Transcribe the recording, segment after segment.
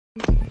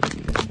Hey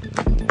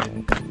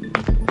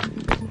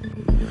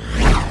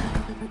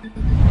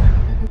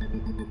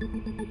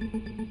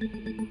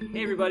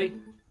everybody,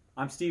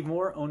 I'm Steve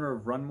Moore, owner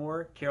of Run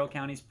More, Carroll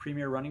County's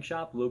premier running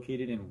shop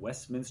located in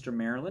Westminster,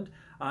 Maryland.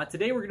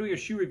 Today we're doing a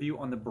shoe review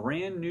on the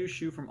brand new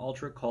shoe from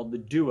Altra called the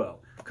Duo.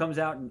 It comes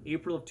out in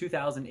April of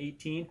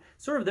 2018,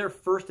 sort of their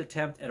first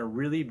attempt at a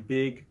really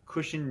big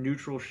cushion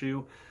neutral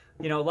shoe.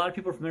 You know, a lot of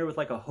people are familiar with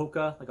like a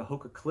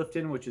Hoka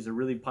Clifton, which is a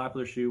really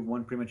popular shoe,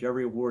 won pretty much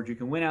every award you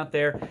can win out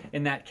there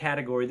in that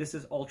category. This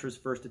is Altra's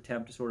first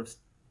attempt to sort of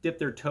dip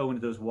their toe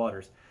into those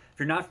waters. If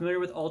you're not familiar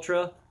with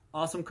Altra,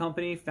 awesome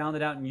company,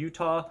 founded out in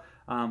Utah.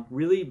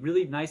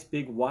 Really nice,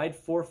 big, wide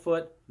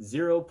forefoot,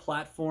 zero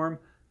platform,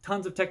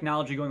 tons of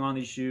technology going on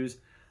in these shoes.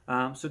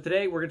 So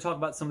today we're going to talk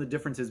about some of the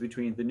differences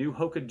between the new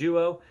Hoka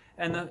Duo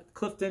and the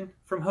Clifton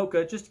from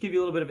Hoka, just to give you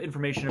a little bit of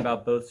information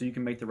about both so you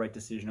can make the right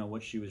decision on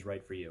what shoe is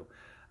right for you.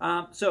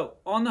 So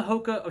on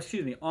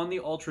the on the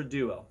Altra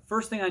Duo,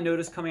 first thing I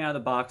noticed coming out of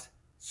the box,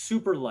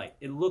 super light.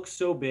 It looks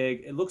so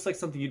big. It looks like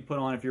something you'd put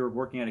on if you were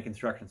working at a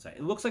construction site.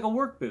 It looks like a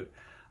work boot.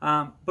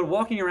 But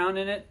walking around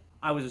in it,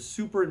 I was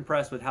super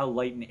impressed with how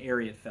light and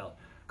airy it felt.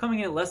 Coming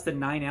in at less than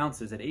 9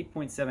 ounces, at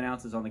 8.7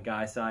 ounces on the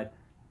guy side,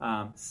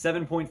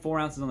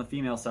 7.4 ounces on the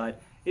female side,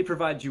 it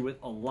provides you with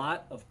a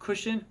lot of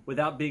cushion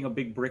without being a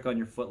big brick on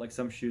your foot like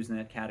some shoes in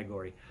that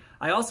category.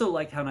 I also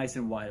liked how nice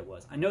and wide it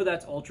was. I know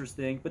that's Altra's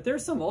thing, but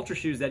there's some Altra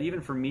shoes that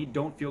even for me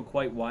don't feel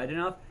quite wide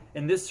enough,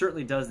 and this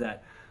certainly does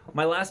that.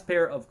 My last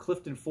pair of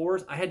Clifton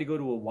 4s, I had to go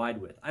to a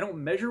wide width. I don't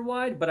measure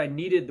wide, but I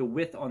needed the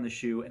width on the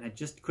shoe, and I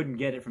just couldn't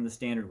get it from the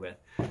standard width.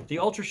 The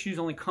Altra shoes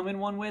only come in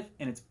one width,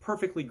 and it's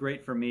perfectly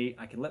great for me.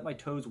 I can let my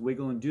toes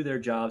wiggle and do their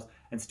jobs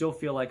and still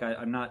feel like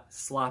I'm not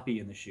sloppy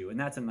in the shoe, and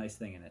that's a nice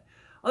thing in it.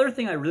 Other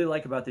thing I really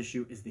like about this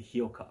shoe is the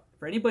heel cup.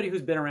 For anybody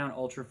who's been around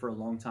Altra for a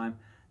long time,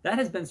 that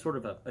has been sort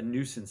of a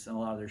nuisance in a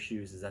lot of their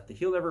shoes, is that the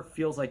heel never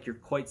feels like you're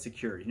quite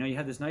secured. You know, you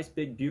have this nice,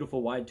 big,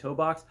 beautiful, wide toe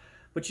box,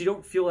 but you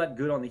don't feel that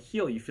good on the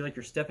heel. You feel like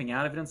you're stepping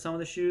out of it in some of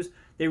the shoes.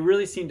 They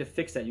really seem to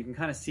fix that. You can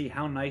kind of see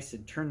how nice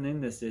and turned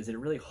in this is. It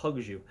really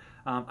hugs you.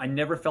 I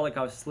never felt like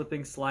I was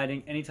slipping,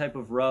 sliding, any type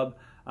of rub.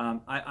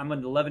 I'm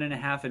an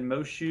 11.5 in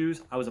most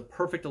shoes. I was a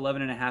perfect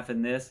 11.5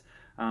 in this.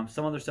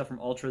 Some other stuff from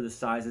Altra, the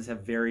sizes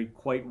have varied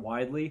quite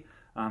widely.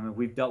 And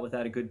we've dealt with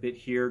that a good bit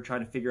here,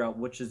 trying to figure out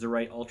which is the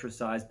right Altra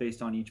size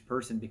based on each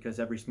person, because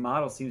every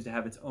model seems to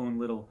have its own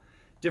little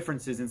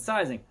differences in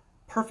sizing.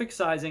 Perfect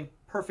sizing,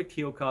 perfect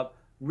heel cup.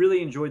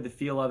 Really enjoyed the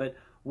feel of it.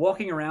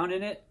 Walking around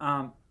in it,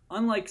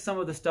 unlike some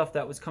of the stuff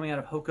that was coming out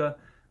of Hoka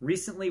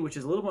recently, which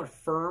is a little more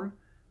firm,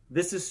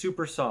 this is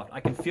super soft. I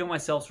can feel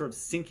myself sort of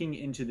sinking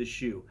into the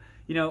shoe.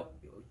 You know,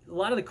 a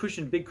lot of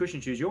the big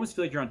cushion shoes, you almost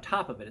feel like you're on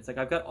top of it. It's like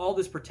I've got all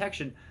this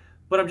protection,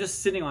 but I'm just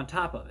sitting on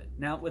top of it.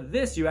 Now with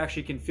this, you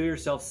actually can feel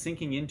yourself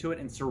sinking into it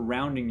and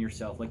surrounding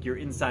yourself like you're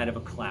inside of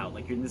a cloud,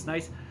 like you're in this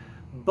nice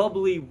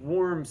bubbly,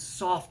 warm,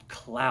 soft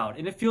cloud,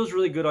 and it feels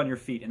really good on your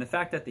feet. And the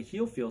fact that the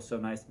heel feels so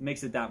nice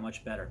makes it that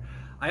much better.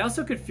 I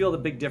also could feel the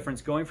big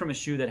difference going from a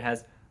shoe that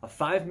has a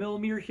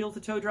 5mm heel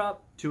to toe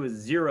drop to a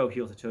 0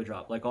 heel to toe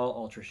drop, like all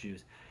Altra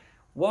shoes.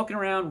 Walking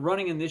around,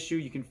 running in this shoe,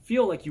 you can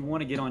feel like you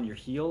want to get on your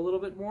heel a little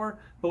bit more,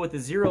 but with the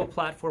 0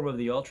 platform of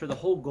the Altra, the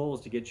whole goal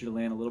is to get you to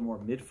land a little more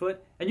midfoot,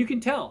 and you can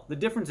tell the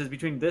differences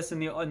between this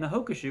and the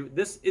Hoka shoe.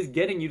 This is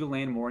getting you to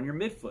land more on your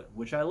midfoot,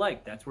 which I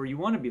like. That's where you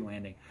want to be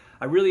landing.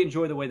 I really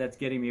enjoy the way that's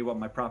getting me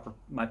my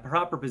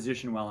proper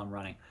position while I'm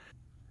running.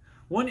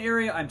 One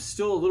area I'm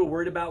still a little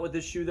worried about with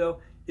this shoe,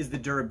 though, is the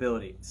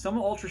durability. Some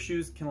Altra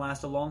shoes can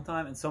last a long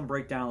time and some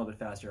break down a little bit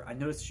faster. I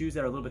noticed shoes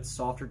that are a little bit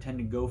softer tend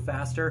to go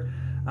faster.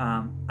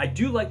 I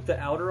do like the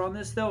outer on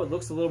this, though. It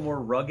looks a little more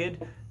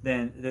rugged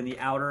than the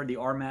outer, the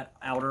R-Mat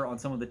outer on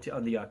some of the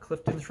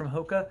Cliftons from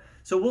Hoka.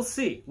 So we'll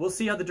see. We'll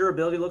see how the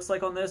durability looks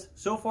like on this.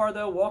 So far,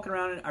 though, walking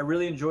around it, I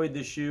really enjoyed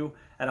this shoe.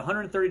 At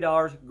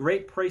 $130,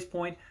 great price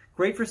point.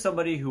 Great for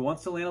somebody who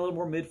wants to land a little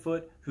more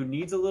midfoot, who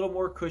needs a little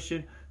more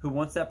cushion, who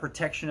wants that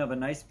protection of a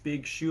nice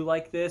big shoe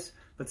like this,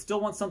 but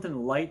still wants something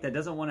light that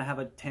doesn't want to have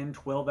a 10,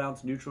 12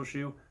 ounce neutral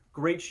shoe.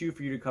 Great shoe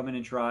for you to come in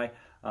and try.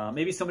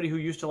 Maybe somebody who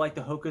used to like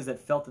the Hokas that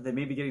felt that they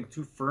may be getting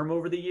too firm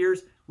over the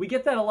years. We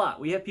get that a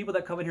lot. We have people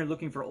that come in here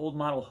looking for old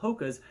model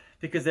Hokas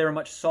because they were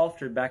much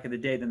softer back in the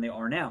day than they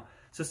are now.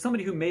 So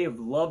somebody who may have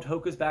loved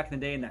Hokas back in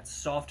the day and that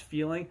soft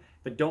feeling,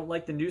 but don't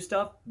like the new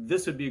stuff,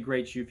 this would be a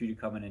great shoe for you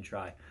to come in and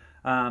try.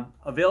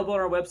 Available on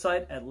our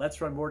website at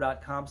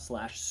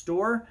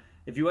letsrunmore.com/store.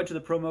 If you enter the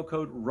promo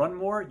code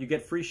RUNMORE, you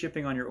get free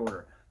shipping on your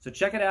order. So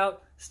check it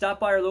out. Stop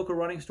by our local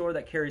running store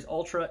that carries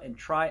Altra and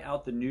try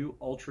out the new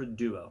Altra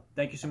Duo.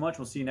 Thank you so much.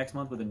 We'll see you next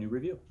month with a new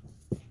review.